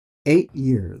8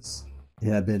 years. It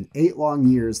had been 8 long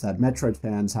years that Metroid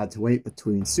fans had to wait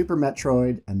between Super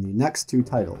Metroid and the next two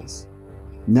titles.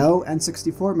 No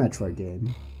N64 Metroid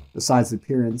game, besides the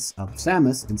appearance of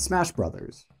Samus in Smash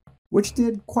Bros., which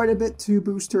did quite a bit to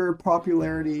boost her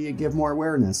popularity and give more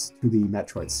awareness to the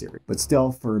Metroid series. But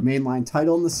still, for a mainline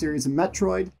title in the series of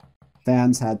Metroid,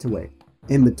 fans had to wait.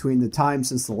 In between the time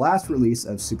since the last release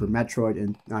of Super Metroid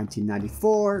in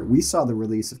 1994, we saw the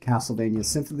release of Castlevania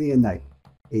Symphony of the Night,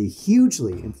 a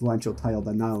hugely influential title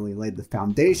that not only laid the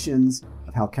foundations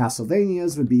of how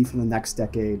Castlevanias would be for the next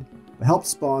decade, but helped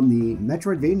spawn the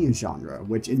Metroidvania genre,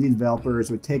 which indie developers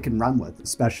would take and run with,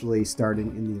 especially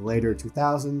starting in the later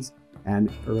 2000s and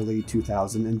early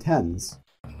 2010s,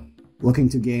 looking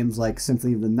to games like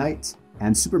Symphony of the Night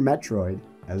and Super Metroid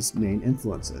as main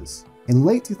influences. In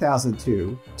late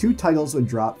 2002, two titles would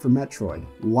drop for Metroid,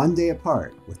 one day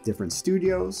apart, with different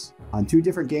studios, on two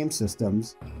different game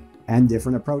systems, and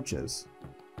different approaches.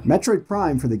 Metroid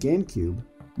Prime for the GameCube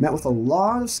met with a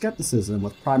lot of skepticism,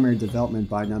 with primary development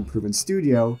by an unproven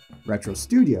studio, Retro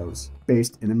Studios,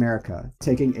 based in America,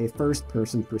 taking a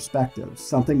first-person perspective,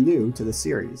 something new to the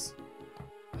series.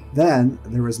 Then,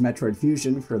 there was Metroid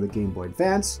Fusion for the Game Boy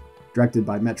Advance, directed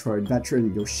by Metroid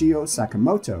veteran Yoshio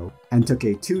Sakamoto, and took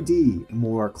a 2D,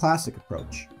 more classic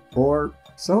approach. Or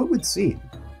so it would seem.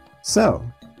 So,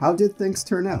 how did things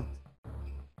turn out?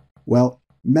 Well,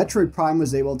 Metroid Prime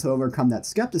was able to overcome that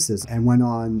skepticism and went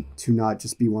on to not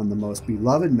just be one of the most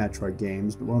beloved Metroid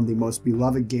games, but one of the most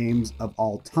beloved games of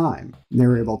all time. And they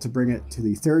were able to bring it to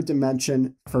the third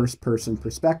dimension, first-person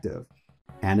perspective.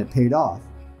 And it paid off,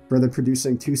 further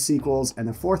producing two sequels and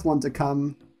a fourth one to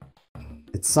come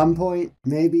at some point,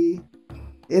 maybe.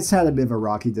 It's had a bit of a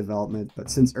rocky development,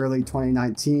 but since early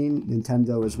 2019,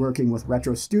 Nintendo is working with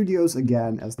Retro Studios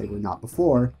again, as they were not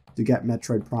before, to get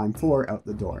Metroid Prime 4 out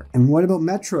the door. And what about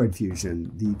Metroid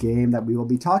Fusion, the game that we will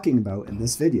be talking about in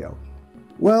this video?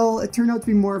 Well, it turned out to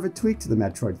be more of a tweak to the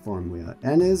Metroid formula,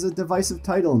 and is a divisive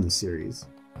title in the series.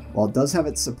 While it does have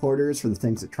its supporters for the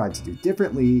things it tried to do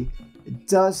differently, it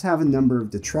does have a number of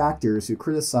detractors who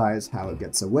criticize how it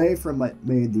gets away from what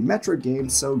made the Metroid game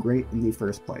so great in the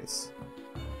first place.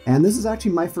 And this is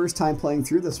actually my first time playing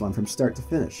through this one from start to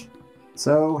finish.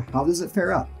 So how does it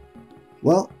fare up?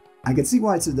 Well, I can see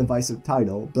why it's a divisive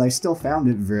title, but I still found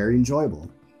it very enjoyable.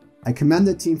 I commend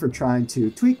the team for trying to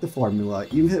tweak the formula,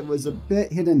 even if it was a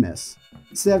bit hit and miss,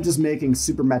 instead of just making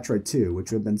Super Metroid 2,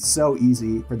 which would have been so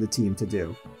easy for the team to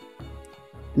do.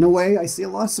 In a way, I see a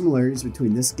lot of similarities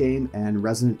between this game and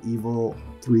Resident Evil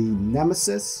 3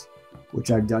 Nemesis, which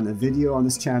I've done a video on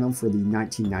this channel for the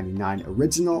 1999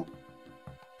 original.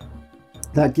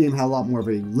 That game had a lot more of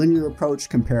a linear approach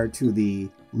compared to the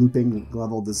looping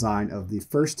level design of the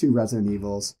first two Resident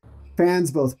Evils.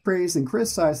 Fans both praised and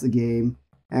criticized the game,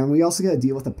 and we also get to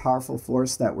deal with a powerful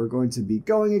force that we're going to be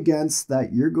going against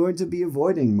that you're going to be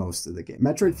avoiding most of the game.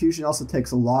 Metroid Fusion also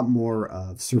takes a lot more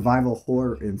of survival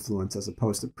horror influence as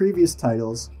opposed to previous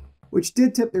titles, which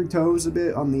did tip their toes a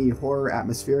bit on the horror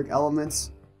atmospheric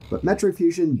elements, but Metroid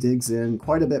Fusion digs in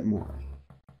quite a bit more.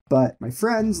 But my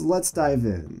friends, let's dive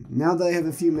in. Now that I have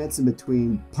a few minutes in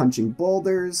between punching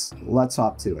boulders, let's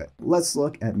hop to it. Let's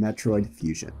look at Metroid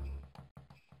Fusion.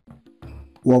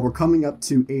 While we're coming up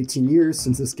to 18 years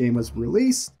since this game was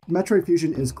released, Metroid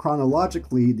Fusion is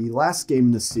chronologically the last game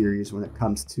in the series when it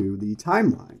comes to the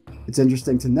timeline. It's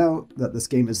interesting to note that this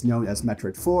game is known as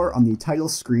Metroid 4 on the title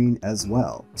screen as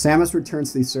well. Samus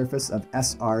returns to the surface of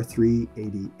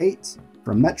SR-388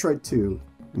 from Metroid 2,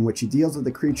 in which she deals with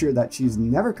a creature that she's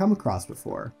never come across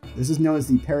before. This is known as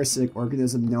the parasitic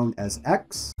organism known as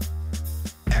X.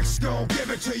 X gon' give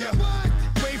it to you.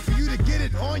 Wait for you to get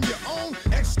it on your own.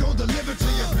 X gon' deliver to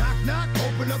you. Knock, knock,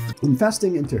 open up the...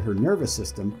 Infesting into her nervous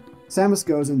system, Samus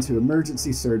goes into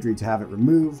emergency surgery to have it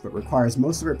removed, but requires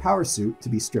most of her power suit to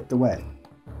be stripped away.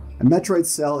 A Metroid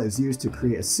cell is used to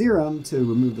create a serum to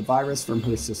remove the virus from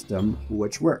her system,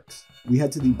 which works. We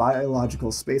head to the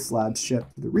biological space lab ship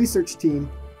for the research team,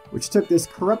 which took this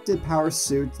corrupted power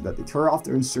suit that they tore off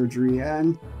during surgery,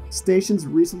 and station's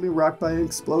recently rocked by an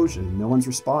explosion. No one's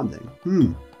responding.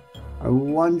 I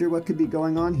wonder what could be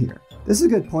going on here. This is a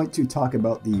good point to talk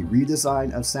about the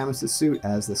redesign of Samus' suit,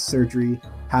 as the surgery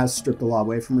has stripped a lot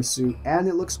away from her suit, and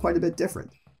it looks quite a bit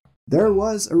different. There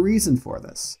was a reason for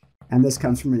this, and this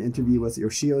comes from an interview with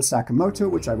Yoshio Sakamoto,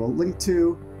 which I will link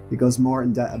to. It goes more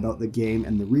in depth about the game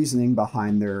and the reasoning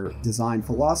behind their design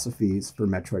philosophies for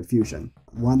Metroid Fusion.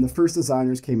 One of the first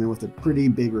designers came in with a pretty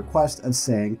big request of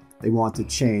saying they want to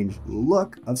change the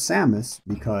look of Samus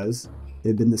because it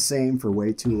had been the same for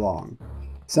way too long.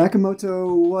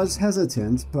 Sakamoto was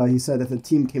hesitant, but he said if the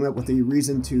team came up with a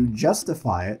reason to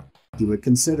justify it, he would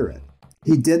consider it.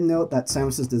 He did note that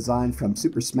Samus's design from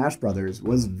Super Smash Bros.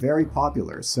 Was very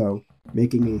popular, so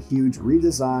making a huge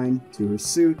redesign to her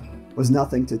suit was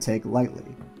nothing to take lightly.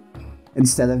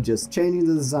 Instead of just changing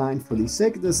the design for the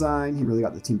sake of design, he really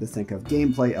got the team to think of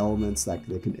gameplay elements that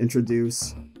they could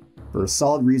introduce for a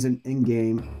solid reason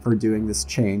in-game for doing this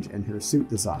change in her suit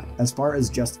design. As far as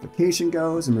justification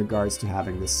goes in regards to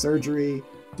having this surgery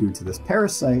due to this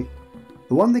parasite,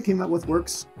 the one they came up with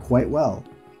works quite well.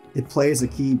 It plays a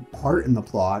key part in the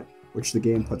plot, which the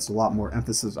game puts a lot more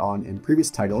emphasis on in previous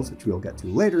titles, which we'll get to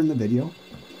later in the video.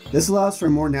 This allows for a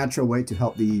more natural way to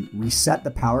help the reset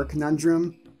the power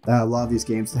conundrum that a lot of these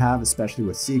games have, especially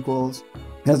with sequels.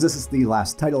 As this is the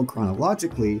last title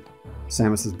chronologically,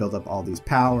 Samus has built up all these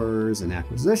powers and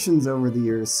acquisitions over the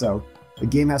years, so the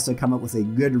game has to come up with a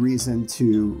good reason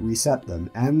to reset them,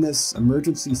 and this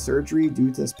emergency surgery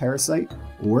due to this parasite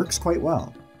works quite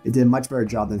well. It did a much better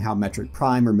job than how Metroid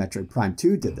Prime or Metroid Prime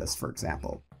 2 did this, for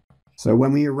example. So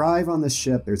when we arrive on the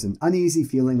ship, there's an uneasy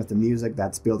feeling with the music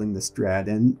that's building this dread,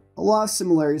 and a lot of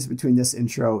similarities between this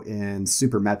intro and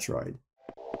Super Metroid.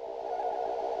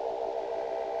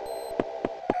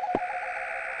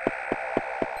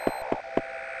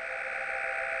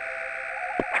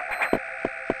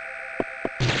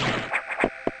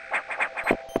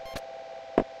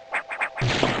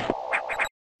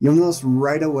 You'll notice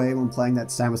right away when playing that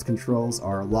Samus controls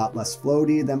are a lot less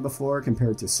floaty than before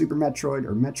compared to Super Metroid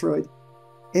or Metroid.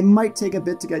 It might take a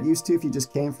bit to get used to if you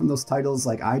just came from those titles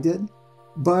like I did,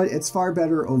 but it's far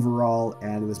better overall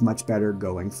and it was much better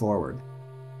going forward.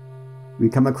 We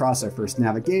come across our first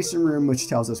navigation room, which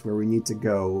tells us where we need to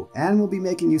go, and we'll be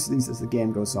making use of these as the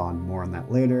game goes on, more on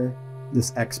that later.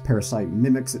 This X parasite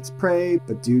mimics its prey,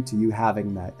 but due to you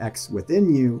having that X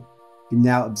within you, you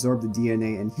now absorb the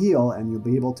DNA and heal, and you'll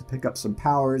be able to pick up some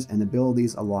powers and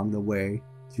abilities along the way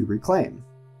to reclaim.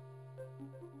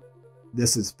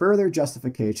 This is further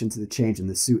justification to the change in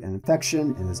the suit and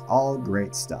infection, and is all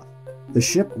great stuff. The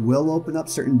ship will open up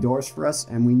certain doors for us,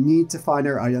 and we need to find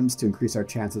our items to increase our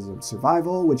chances of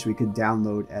survival, which we could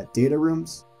download at data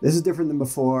rooms. This is different than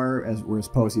before, as we're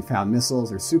supposed to found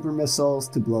missiles or super missiles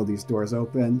to blow these doors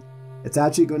open. It's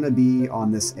actually going to be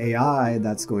on this AI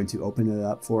that's going to open it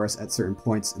up for us at certain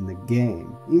points in the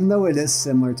game. Even though it is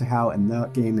similar to how in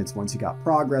that game it's once you got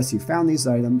progress, you found these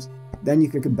items, then you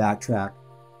could backtrack.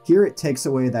 Here it takes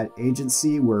away that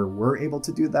agency where we're able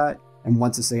to do that, and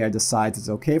once this AI decides it's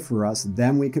okay for us,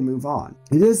 then we can move on.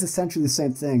 It is essentially the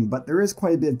same thing, but there is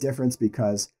quite a bit of difference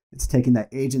because it's taking that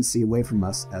agency away from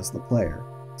us as the player.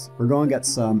 We're going to get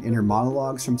some inner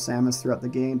monologues from Samus throughout the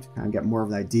game to kind of get more of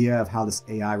an idea of how this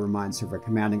AI reminds her of her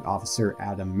commanding officer,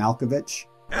 Adam Malkovich.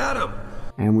 Adam!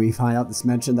 And we find out this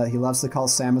mention that he loves to call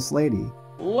Samus Lady.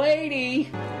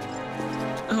 Lady!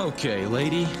 Okay,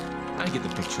 lady. I get the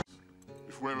picture.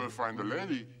 If we ever find a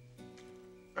lady.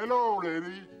 Hello,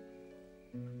 lady.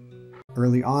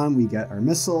 Early on, we get our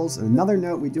missiles. And another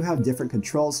note, we do have different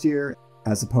controls here.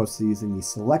 As opposed to using the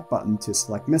select button to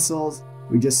select missiles,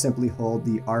 we just simply hold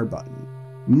the R button.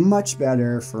 Much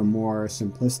better for a more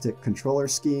simplistic controller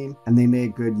scheme, and they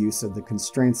made good use of the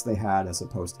constraints they had as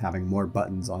opposed to having more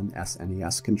buttons on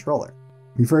SNES controller.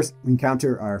 We first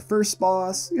encounter our first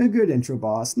boss, a good intro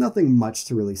boss, nothing much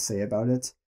to really say about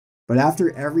it. But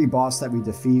after every boss that we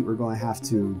defeat, we're going to have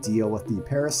to deal with the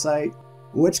parasite,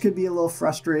 which could be a little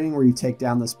frustrating where you take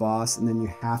down this boss and then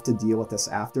you have to deal with this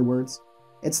afterwards.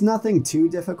 It's nothing too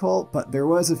difficult, but there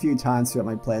was a few times throughout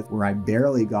my playthrough where I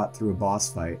barely got through a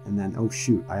boss fight, and then, oh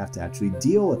shoot, I have to actually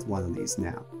deal with one of these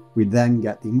now. We then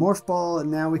get the Morph Ball,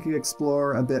 and now we can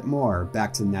explore a bit more.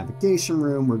 Back to the navigation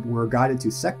room, we're guided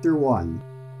to Sector 1,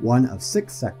 one of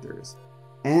 6 sectors.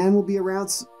 And we'll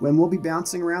be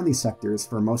bouncing around these sectors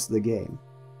for most of the game.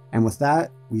 And with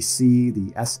that, we see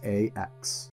the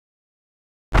SAX.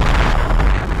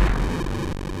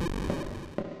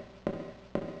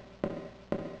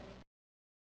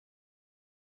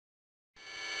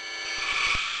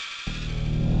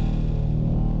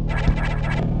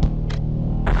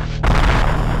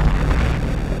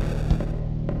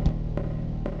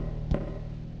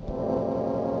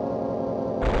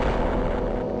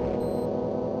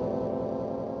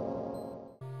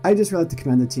 I just really like to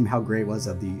commend the team how great it was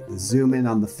of the zoom in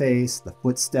on the face, the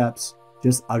footsteps,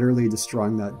 just utterly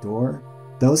destroying that door.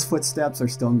 Those footsteps are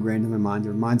still ingrained in my mind.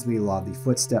 It reminds me a lot of the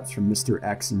footsteps from Mr.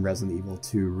 X in Resident Evil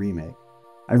 2 Remake.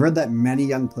 I've read that many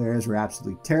young players were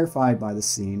absolutely terrified by the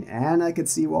scene, and I could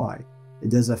see why. It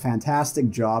does a fantastic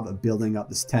job of building up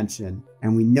this tension,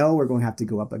 and we know we're going to have to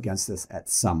go up against this at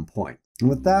some point. And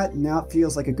with that, now it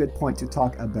feels like a good point to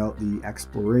talk about the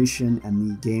exploration and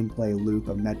the gameplay loop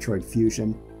of Metroid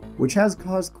Fusion, which has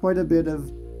caused quite a bit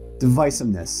of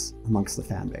divisiveness amongst the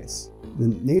fanbase. The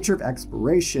nature of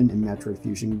exploration in Metroid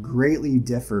Fusion greatly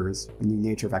differs from the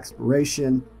nature of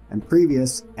exploration in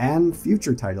previous and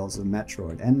future titles of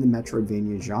Metroid and the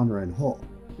Metroidvania genre in whole.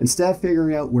 Instead of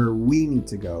figuring out where we need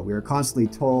to go, we are constantly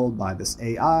told by this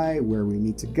AI where we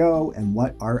need to go and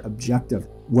what our objective.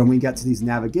 When we get to these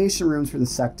navigation rooms for the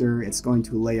sector, it's going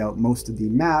to lay out most of the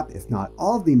map, if not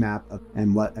all of the map,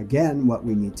 and what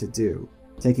we need to do,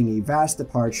 taking a vast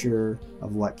departure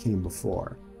of what came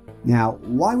before. Now,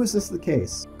 why was this the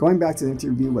case? Going back to the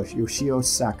interview with Yoshio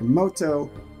Sakamoto,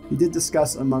 he did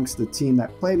discuss amongst the team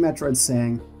that played Metroid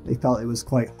saying they felt it was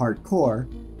quite hardcore.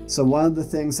 So one of the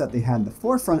things that they had in the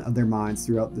forefront of their minds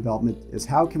throughout development is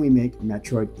how can we make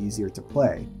Metroid easier to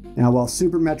play? Now, while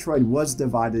Super Metroid was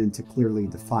divided into clearly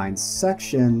defined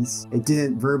sections, it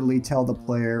didn't verbally tell the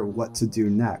player what to do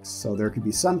next. So there could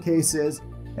be some cases,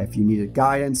 if you needed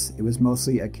guidance, it was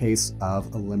mostly a case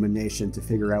of elimination to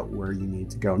figure out where you need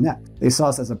to go next. They saw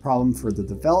this as a problem for the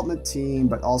development team,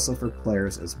 but also for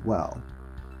players as well.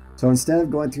 So instead of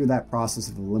going through that process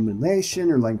of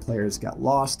elimination or letting players get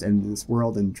lost in this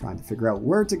world and trying to figure out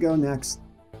where to go next,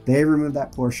 they removed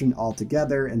that portion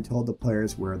altogether and told the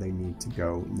players where they need to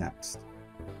go next.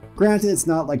 Granted, it's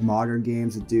not like modern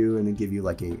games would do and they give you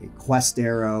like a quest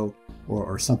arrow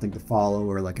or something to follow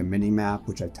or like a mini-map,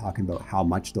 which I'm talking about how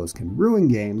much those can ruin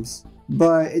games,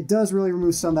 but it does really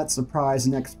remove some of that surprise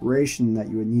and exploration that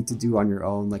you would need to do on your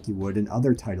own like you would in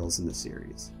other titles in the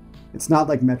series. It's not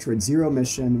like Metroid Zero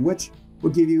Mission, which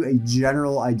would give you a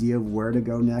general idea of where to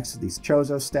go next with these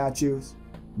Chozo statues,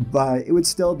 but it would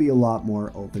still be a lot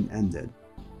more open-ended.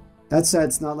 That said,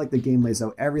 it's not like the game lays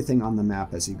out everything on the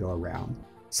map as you go around.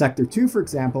 Sector 2, for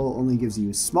example, only gives you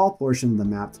a small portion of the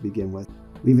map to begin with,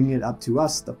 leaving it up to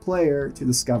us, the player, to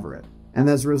discover it. And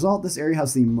as a result, this area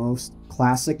has the most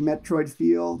classic Metroid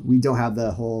feel. We don't have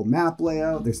the whole map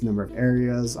layout. There's a number of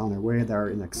areas on their way that are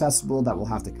inaccessible that we'll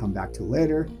have to come back to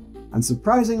later.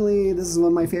 Unsurprisingly, this is one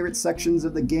of my favorite sections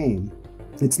of the game.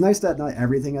 It's nice that not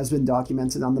everything has been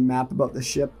documented on the map about the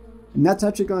ship, and that's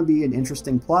actually going to be an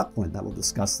interesting plot point that we'll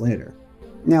discuss later.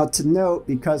 Now, to note,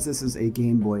 because this is a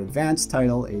Game Boy Advance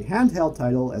title, a handheld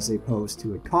title as opposed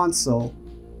to a console,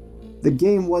 the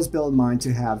game was built in mind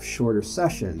to have shorter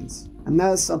sessions, and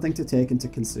that is something to take into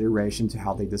consideration to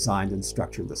how they designed and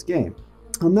structured this game.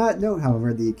 On that note,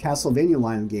 however, the Castlevania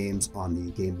line of games on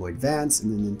the Game Boy Advance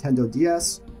and the Nintendo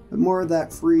DS but more of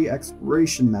that free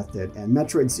exploration method, and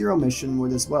Metroid Zero Mission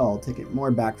would as well take it more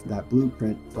back to that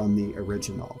blueprint from the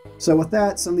original. So with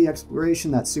that, some of the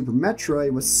exploration that Super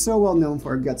Metroid was so well known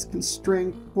for gets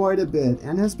constrained quite a bit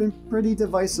and has been pretty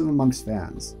divisive amongst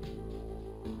fans.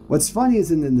 What's funny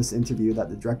is in this interview that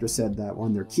the director said that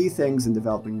one of their key things in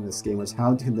developing this game was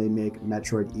how could they make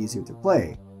Metroid easier to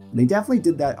play. And they definitely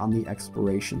did that on the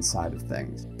exploration side of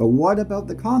things. But what about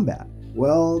the combat?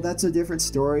 Well, that's a different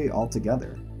story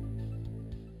altogether.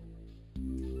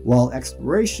 While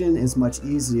exploration is much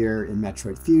easier in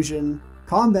Metroid Fusion,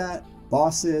 combat,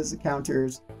 bosses,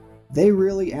 encounters, they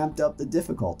really amped up the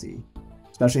difficulty,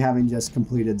 especially having just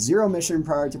completed Zero Mission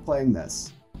prior to playing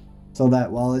this. So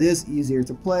that while it is easier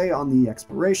to play on the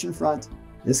exploration front,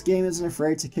 this game isn't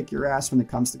afraid to kick your ass when it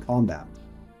comes to combat.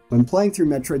 When playing through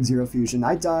Metroid Zero Fusion,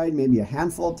 I died maybe a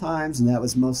handful of times, and that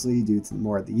was mostly due to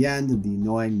more at the end of the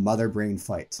annoying mother brain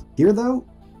fight. Here though,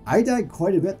 I died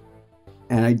quite a bit.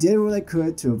 And I did what I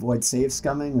could to avoid save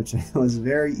scumming, which I know is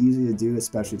very easy to do,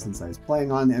 especially since I was playing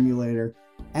on an emulator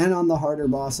and on the harder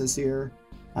bosses here.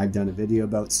 I've done a video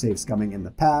about save scumming in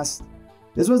the past.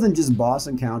 This wasn't just boss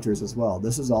encounters as well,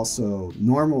 this was also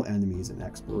normal enemies in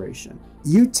exploration.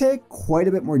 You take quite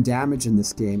a bit more damage in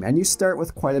this game, and you start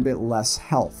with quite a bit less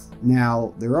health.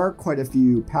 Now, there are quite a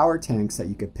few power tanks that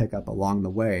you could pick up along the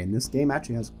way, and this game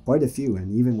actually has quite a few,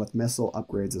 and even with missile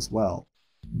upgrades as well.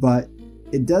 But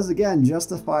it does again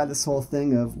justify this whole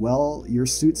thing of, well, your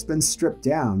suit's been stripped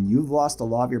down, you've lost a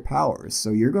lot of your powers, so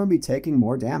you're going to be taking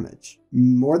more damage.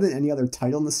 More than any other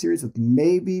title in the series, with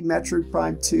maybe Metroid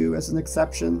Prime 2 as an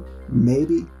exception,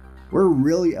 maybe. We're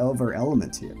really out of our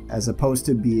element here. As opposed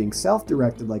to being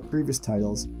self-directed like previous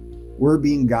titles, we're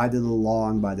being guided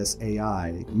along by this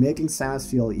AI, making Samus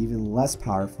feel even less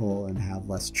powerful and have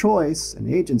less choice and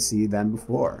agency than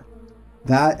before.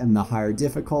 That and the higher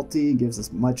difficulty gives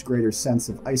us much greater sense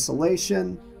of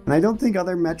isolation, and I don't think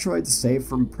other Metroids, save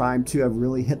from Prime 2, have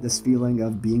really hit this feeling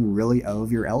of being really out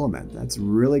of your element. That's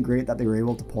really great that they were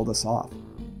able to pull this off.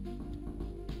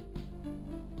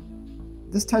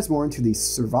 This ties more into the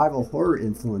survival horror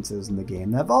influences in the game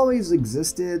that have always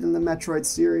existed in the Metroid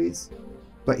series,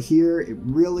 but here it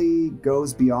really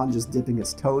goes beyond just dipping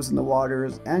its toes in the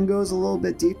waters and goes a little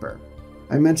bit deeper.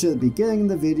 I mentioned at the beginning of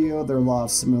the video there are a lot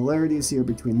of similarities here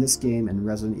between this game and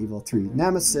Resident Evil 3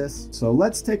 Nemesis, so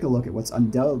let's take a look at what's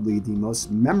undoubtedly the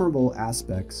most memorable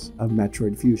aspects of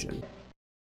Metroid Fusion.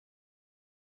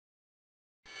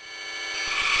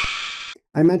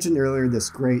 I mentioned earlier this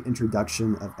great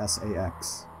introduction of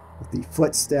SAX, with the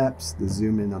footsteps, the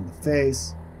zoom in on the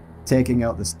face, taking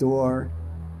out this door,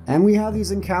 and we have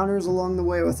these encounters along the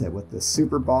way with it, with the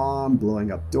super bomb,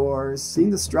 blowing up doors,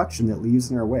 seeing destruction that leaves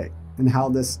in our wake, and how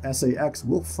this SAX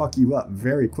will fuck you up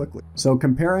very quickly. So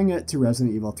comparing it to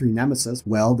Resident Evil 3 Nemesis,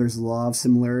 well, there's a lot of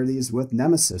similarities with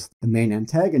Nemesis, the main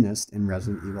antagonist in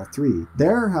Resident Evil 3.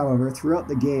 There, however, throughout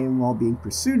the game, while being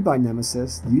pursued by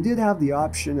Nemesis, you did have the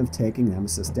option of taking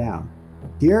Nemesis down.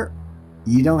 Here,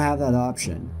 you don't have that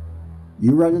option.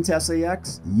 You run into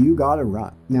SAX, you gotta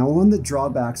run. Now, one of the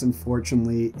drawbacks,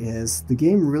 unfortunately, is the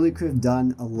game really could have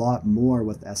done a lot more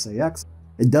with SAX.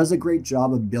 It does a great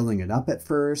job of building it up at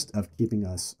first, of keeping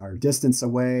us our distance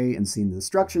away and seeing the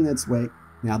destruction in its wake.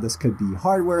 Now this could be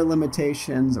hardware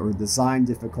limitations or design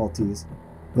difficulties,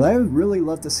 but I would really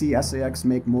love to see SAX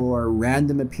make more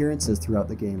random appearances throughout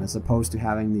the game as opposed to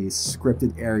having these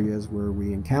scripted areas where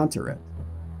we encounter it.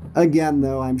 Again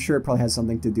though, I'm sure it probably has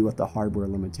something to do with the hardware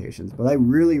limitations, but I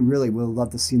really would love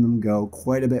to see them go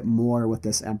quite a bit more with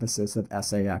this emphasis of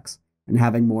SAX and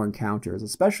having more encounters,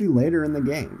 especially later in the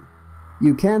game.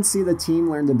 You can see the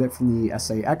team learned a bit from the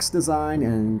SAX design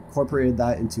and incorporated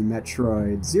that into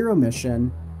Metroid Zero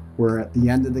Mission, where at the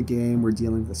end of the game we're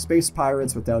dealing with the space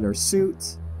pirates without our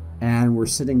suit, and we're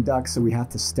sitting ducks so we have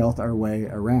to stealth our way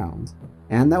around.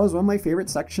 And that was one of my favorite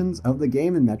sections of the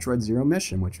game in Metroid Zero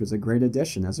Mission, which was a great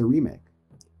addition as a remake.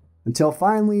 Until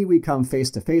finally we come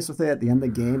face to face with it at the end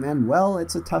of the game, and well,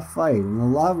 it's a tough fight. In a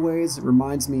lot of ways it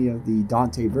reminds me of the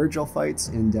Dante Virgil fights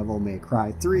in Devil May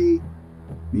Cry 3,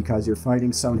 because you're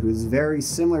fighting someone who is very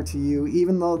similar to you,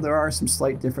 even though there are some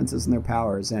slight differences in their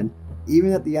powers. And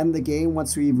even at the end of the game,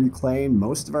 once we've reclaimed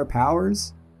most of our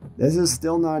powers, this is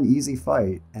still not an easy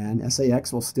fight, and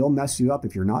SAX will still mess you up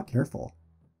if you're not careful.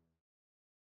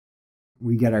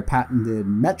 We get our patented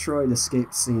Metroid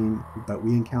escape scene, but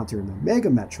we encounter an Omega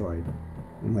Metroid,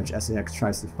 in which SAX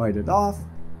tries to fight it off,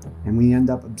 and we end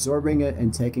up absorbing it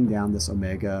and taking down this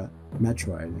Omega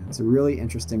Metroid. It's a really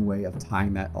interesting way of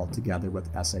tying that all together with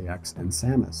SAX and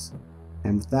Samus.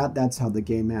 And with that, that's how the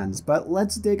game ends. But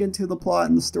let's dig into the plot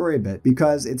and the story a bit,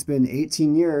 because it's been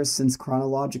 18 years since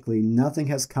chronologically nothing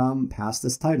has come past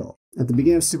this title. At the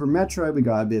beginning of Super Metroid, we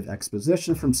got a bit of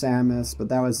exposition from Samus, but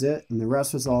that was it, and the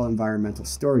rest was all environmental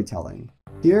storytelling.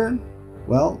 Here,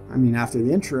 well, after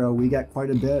the intro, we get quite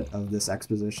a bit of this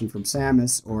exposition from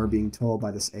Samus, or being told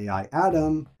by this AI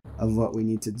Adam of what we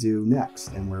need to do next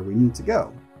and where we need to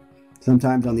go.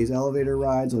 Sometimes on these elevator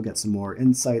rides, we'll get some more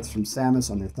insights from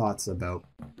Samus on their thoughts about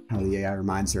how the AI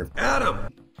reminds her of Adam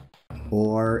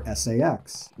or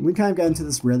SAX. We kind of get into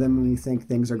this rhythm and we think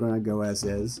things are going to go as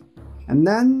is, and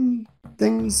then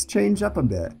things change up a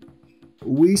bit.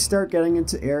 We start getting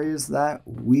into areas that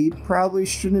we probably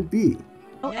shouldn't be.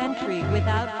 No entry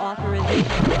without authorization.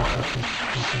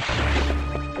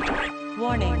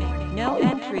 Warning, no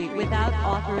entry without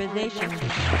authorization.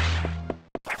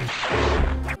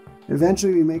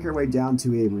 Eventually we make our way down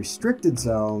to a restricted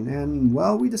zone, and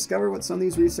well, we discover what some of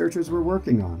these researchers were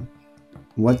working on.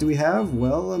 What do we have?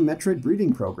 Well, a Metroid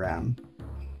breeding program.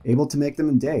 Able to make them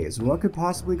in days. What could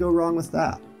possibly go wrong with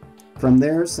that? From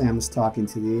there, Sam is talking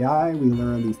to the AI. We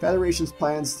learn the Federation's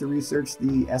plans to research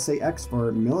the SAX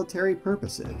for military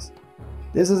purposes.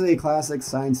 This is a classic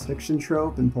science fiction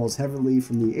trope and pulls heavily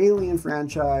from the Alien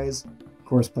franchise, of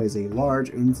course plays a large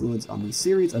influence on the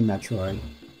series of Metroid,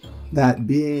 that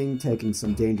being taking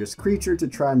some dangerous creature to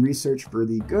try and research for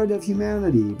the good of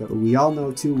humanity, but we all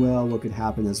know too well what could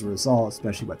happen as a result,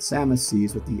 especially what Samus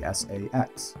sees with the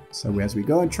SAX. So as we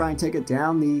go and try and take it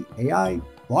down, the AI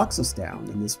locks us down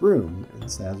in this room and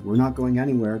says we're not going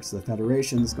anywhere because the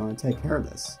Federation is going to take care of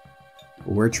this.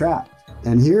 We're trapped.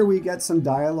 And here we get some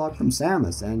dialogue from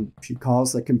Samus, and she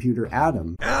calls the computer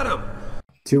Adam. Adam!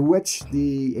 To which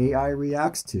the AI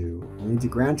reacts to, only to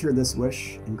grant her this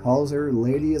wish and calls her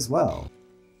Lady as well.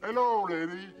 Hello,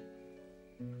 lady.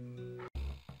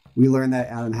 We learn that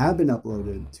Adam had been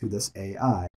uploaded to this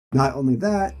AI. Not only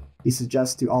that, he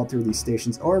suggests to alter the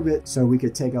station's orbit so we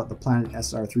could take out the planet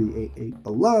SR388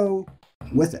 below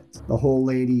with it. The whole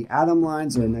Lady Adam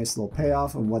lines are a nice little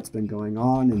payoff of what's been going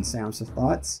on in Samus'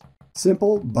 thoughts.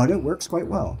 Simple, but it works quite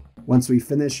well. Once we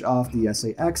finish off the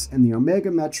SAX and the Omega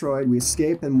Metroid, we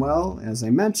escape, and well, as I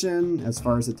mentioned, as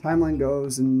far as the timeline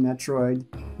goes in Metroid,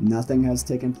 nothing has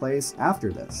taken place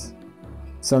after this.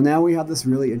 So now we have this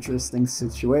really interesting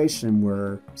situation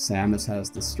where Samus has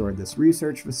destroyed this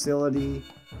research facility,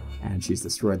 and she's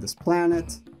destroyed this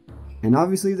planet, and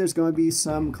obviously there's going to be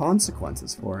some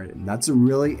consequences for it, and that's a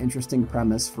really interesting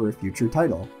premise for a future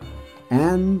title.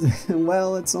 And,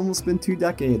 well, it's almost been 2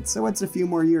 decades, so it's a few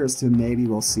more years till maybe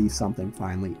we'll see something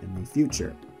finally in the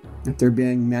future. After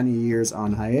being many years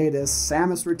on hiatus,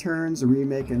 Samus returns, a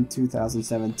remake in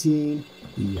 2017,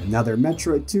 another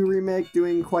Metroid 2 remake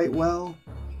doing quite well.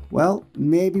 Well,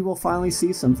 maybe we'll finally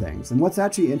see some things. And what's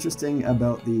actually interesting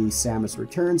about the Samus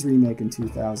Returns remake in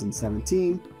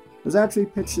 2017 was actually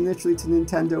pitched initially to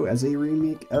Nintendo as a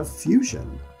remake of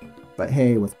Fusion. But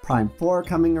hey, with Prime 4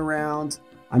 coming around,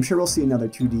 I'm sure we'll see another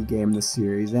 2D game in the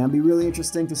series, and it'll be really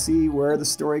interesting to see where the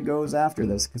story goes after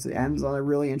this, because it ends on a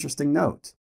really interesting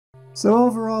note. So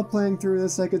overall, playing through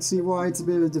this, I could see why it's a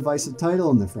bit of a divisive title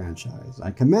in the franchise.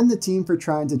 I commend the team for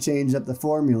trying to change up the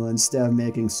formula instead of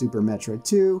making Super Metroid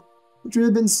 2, which would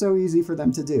have been so easy for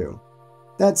them to do.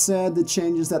 That said, the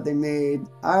changes that they made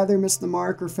either missed the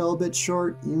mark or fell a bit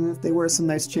short, even if they were some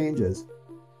nice changes.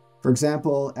 For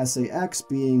example, SAX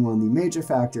being one of the major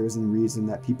factors and reason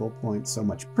that people point so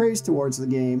much praise towards the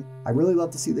game, I really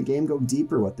love to see the game go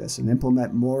deeper with this and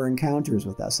implement more encounters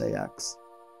with SAX.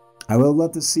 I would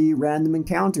love to see random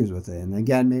encounters with it, and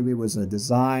again, maybe it was a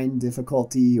design,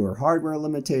 difficulty, or hardware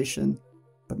limitation,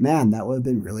 but man, that would have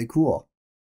been really cool.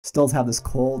 Still to have this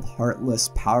cold, heartless,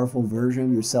 powerful version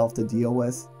of yourself to deal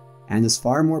with, and is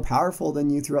far more powerful than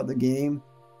you throughout the game,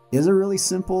 is a really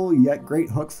simple yet great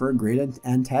hook for a great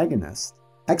antagonist.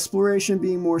 Exploration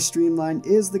being more streamlined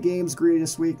is the game's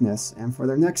greatest weakness, and for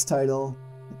their next title,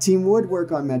 the team would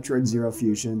work on Metroid Zero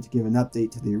Fusion to give an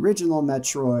update to the original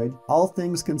Metroid. All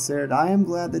things considered, I am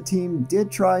glad the team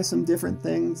did try some different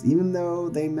things, even though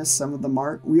they missed some of the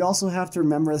mark. We also have to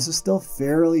remember this is still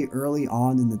fairly early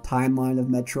on in the timeline of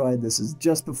Metroid. This is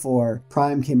just before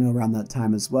Prime came out around that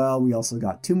time as well. We also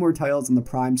got 2 more titles in the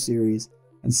Prime series,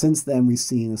 and since then we've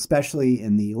seen, especially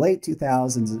in the late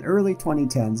 2000s and early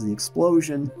 2010s, the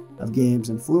explosion of games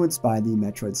influenced by the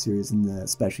Metroid series, and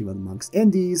especially amongst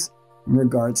indies, in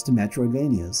regards to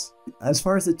Metroidvanias. As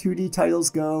far as the 2D titles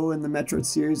go in the Metroid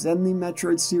series and the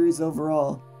Metroid series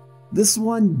overall, this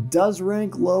one does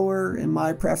rank lower in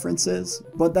my preferences,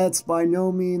 but that's by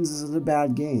no means a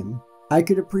bad game. I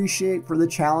could appreciate for the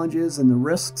challenges and the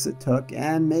risks it took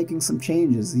and making some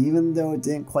changes, even though it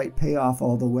didn't quite pay off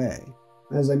all the way.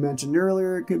 As I mentioned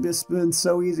earlier, it could have been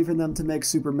so easy for them to make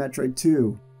Super Metroid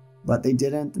 2, but they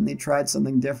didn't, and they tried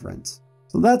something different.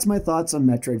 So that's my thoughts on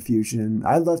Metroid Fusion.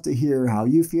 I'd love to hear how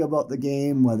you feel about the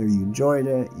game, whether you enjoyed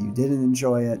it, you didn't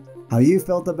enjoy it, how you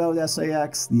felt about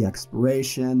SAX, the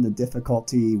exploration, the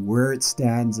difficulty, where it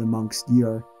stands amongst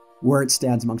your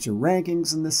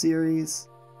rankings in the series.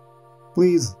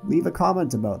 Please leave a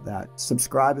comment about that.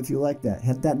 Subscribe if you like that.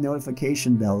 Hit that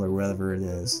notification bell or whatever it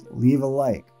is. Leave a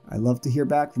like. I'd love to hear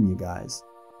back from you guys.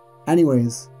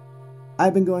 Anyways,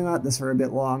 I've been going on this for a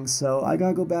bit long, so I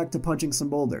gotta go back to punching some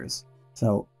boulders.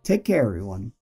 So, take care everyone.